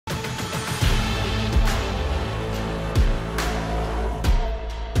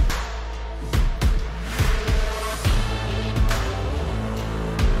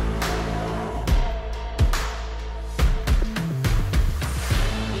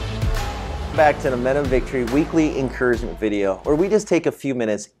Back to the Men of Victory weekly encouragement video, where we just take a few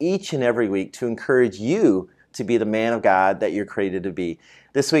minutes each and every week to encourage you to be the man of God that you're created to be.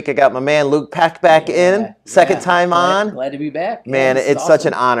 This week I got my man Luke Peck back in, second time on. Glad to be back. Man, it's awesome. Such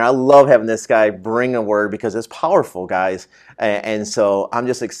an honor. I love having this guy bring a word because it's powerful, guys. And so I'm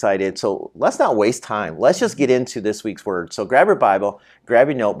just excited. So let's not waste time. Let's just get into this week's word. So grab your Bible, grab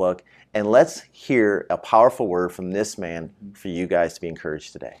your notebook, and let's hear a powerful word from this man for you guys to be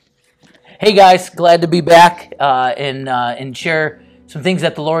encouraged today. Hey guys, glad to be back and share some things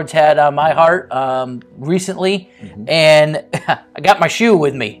that the Lord's had on my heart recently, and I got my shoe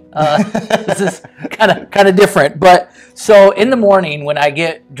with me. This is kind of different, but so in the morning when I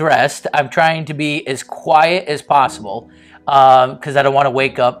get dressed, I'm trying to be as quiet as possible because I don't want to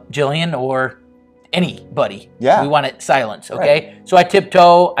wake up Jillian or anybody. Yeah, we want it silence. Okay, right. So I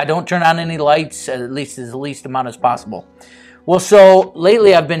tiptoe. I don't turn on any lights, at least as the least amount as possible. Well, so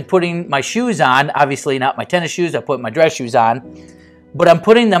lately I've been putting my shoes on, obviously not my tennis shoes, I put my dress shoes on, but I'm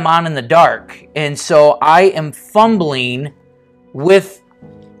putting them on in the dark. And so I am fumbling with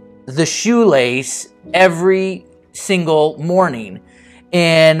the shoelace every single morning.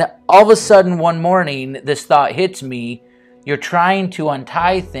 And all of a sudden one morning, this thought hits me, you're trying to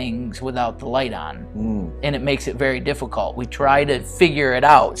untie things without the light on. And it makes it very difficult. We try to figure it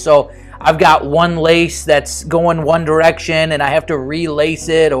out. So I've got one lace that's going one direction and I have to relace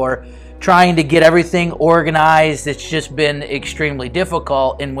it, or trying to get everything organized. It's just been extremely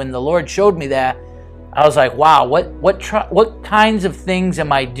difficult. And when the Lord showed me that, I was like, wow, what kinds of things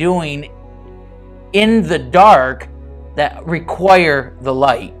am I doing in the dark that require the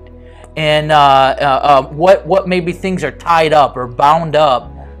light? And what maybe things are tied up or bound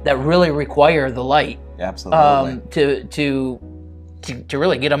up that really require the light? Absolutely. To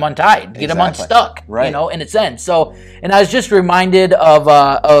really get them untied, get them unstuck, right. You know, in a sense. So, and I was just reminded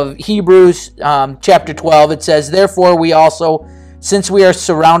of Hebrews chapter 12. It says, "Therefore we also, since we are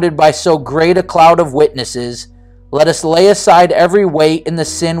surrounded by so great a cloud of witnesses, let us lay aside every weight and the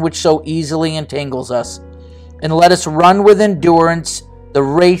sin which so easily entangles us, and let us run with endurance the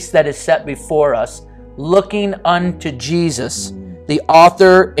race that is set before us, looking unto Jesus, the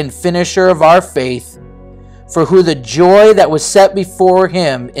author and finisher of our faith, for who the joy that was set before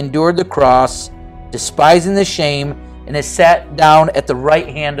him endured the cross, despising the shame, and is sat down at the right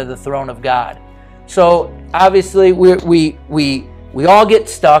hand of the throne of God." So obviously we all get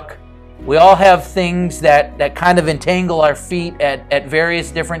stuck. We all have things that kind of entangle our feet at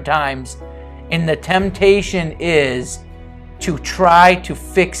various different times. And the temptation is to try to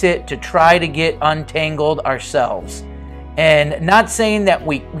fix it, to try to get untangled ourselves. And not saying that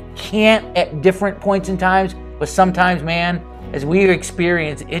we can't at different points in times, but sometimes, man, as we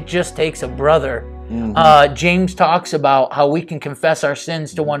experience, it just takes a brother. James talks about how we can confess our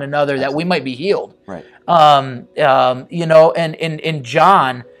sins to one another that we might be healed. Right. You know, and in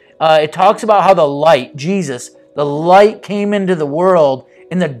John, it talks about how the light, Jesus, the light came into the world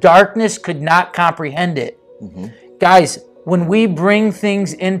and the darkness could not comprehend it. Guys, when we bring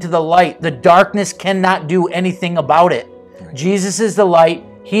things into the light, the darkness cannot do anything about it. Right. Jesus is the light.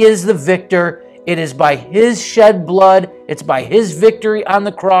 He is the victor. It is by his shed blood, it's by his victory on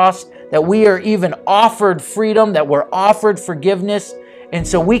the cross that we are even offered freedom, that we're offered forgiveness. And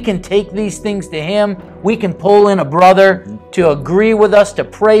so we can take these things to him. We can pull in a brother to agree with us, to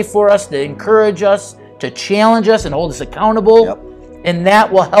pray for us, to encourage us, to challenge us and hold us accountable. And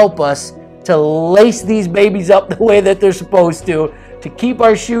that will help us to lace these babies up the way that they're supposed to keep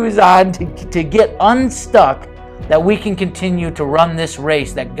our shoes on, to get unstuck, that we can continue to run this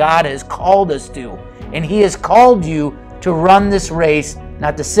race that God has called us to. And he has called you to run this race,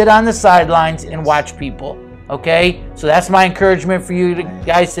 not to sit on the sidelines and watch people. Okay? So that's my encouragement for you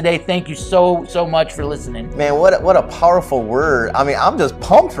guys today. Thank you so much for listening. Man, what a powerful word. I mean, I'm just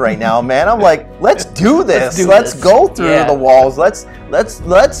pumped right now, man. I'm like, let's do this. Let's go through the walls. Let's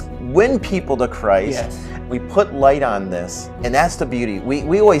win people to Christ. Yes. We put light on this, and that's the beauty.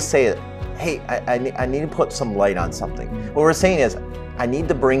 We always say it. Hey, I need to put some light on something. What we're saying is, I need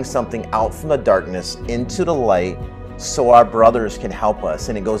to bring something out from the darkness into the light so our brothers can help us.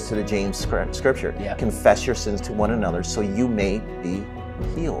 And it goes to the James scripture. Confess your sins to one another so you may be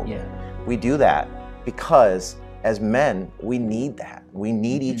healed. We do that because as men, we need that. We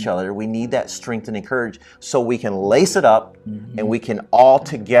need each other. We need that strength and encourage so we can lace it up and we can all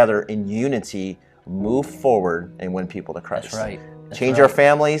together in unity move forward and win people to Christ. That's right. Change our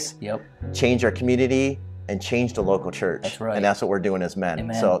families, change our community, and change the local church. That's right. And that's what we're doing as men.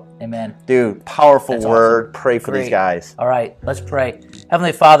 Amen. So, Amen. Dude, powerful That's word. Awesome. Pray for these guys. All right, let's pray.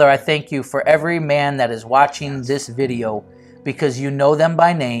 Heavenly Father, I thank you for every man that is watching this video. because you know them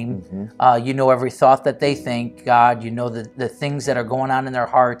by name. You know every thought that they think, God. You know the things that are going on in their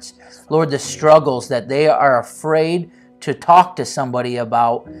hearts. Lord, the struggles that they are afraid to talk to somebody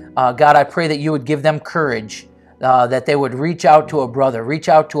about. God, I pray that you would give them courage, that they would reach out to a brother, reach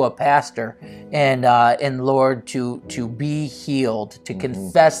out to a pastor, and Lord, to be healed, to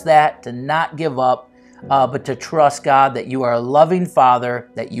confess that, to not give up, but to trust, God, that you are a loving Father,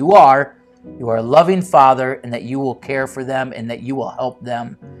 that you are a loving Father, and that you will care for them and that you will help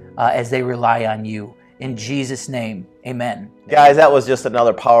them as they rely on you. In Jesus' name, amen. Guys, that was just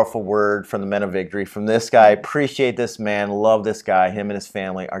another powerful word from the Men of Victory from this guy. Appreciate this man. Love this guy. Him and his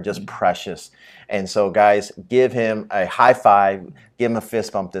family are just precious. And so, guys, give him a high five. Give him a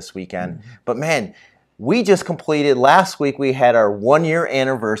fist bump this weekend. But, man, we just completed, last week we had our 1-year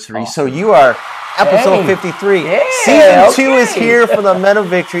anniversary. So you are episode 53. Yeah, Season 2 is here for the Men of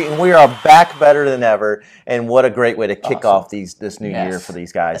Victory, and we are back better than ever. And what a great way to kick off this new year for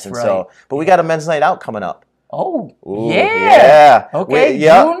these guys. That's So, but we got a men's night out coming up. Oh, Ooh, yeah. Okay,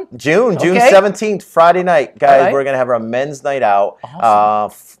 June Okay. 17th, Friday night. Guys, right. we're going to have our men's night out.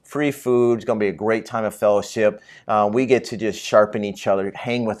 Awesome. Free food. It's going to be a great time of fellowship. We get to just sharpen each other,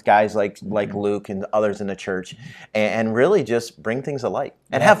 hang with guys like Luke and others in the church, and really just bring things to light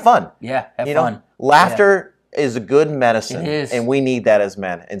and have fun. Yeah, have fun. fun. Laughter is a good medicine, It is. and we need that as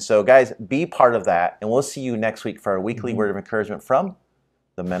men. And so, guys, be part of that, and we'll see you next week for our weekly word of encouragement from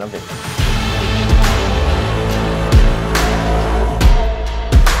the Men of Victory.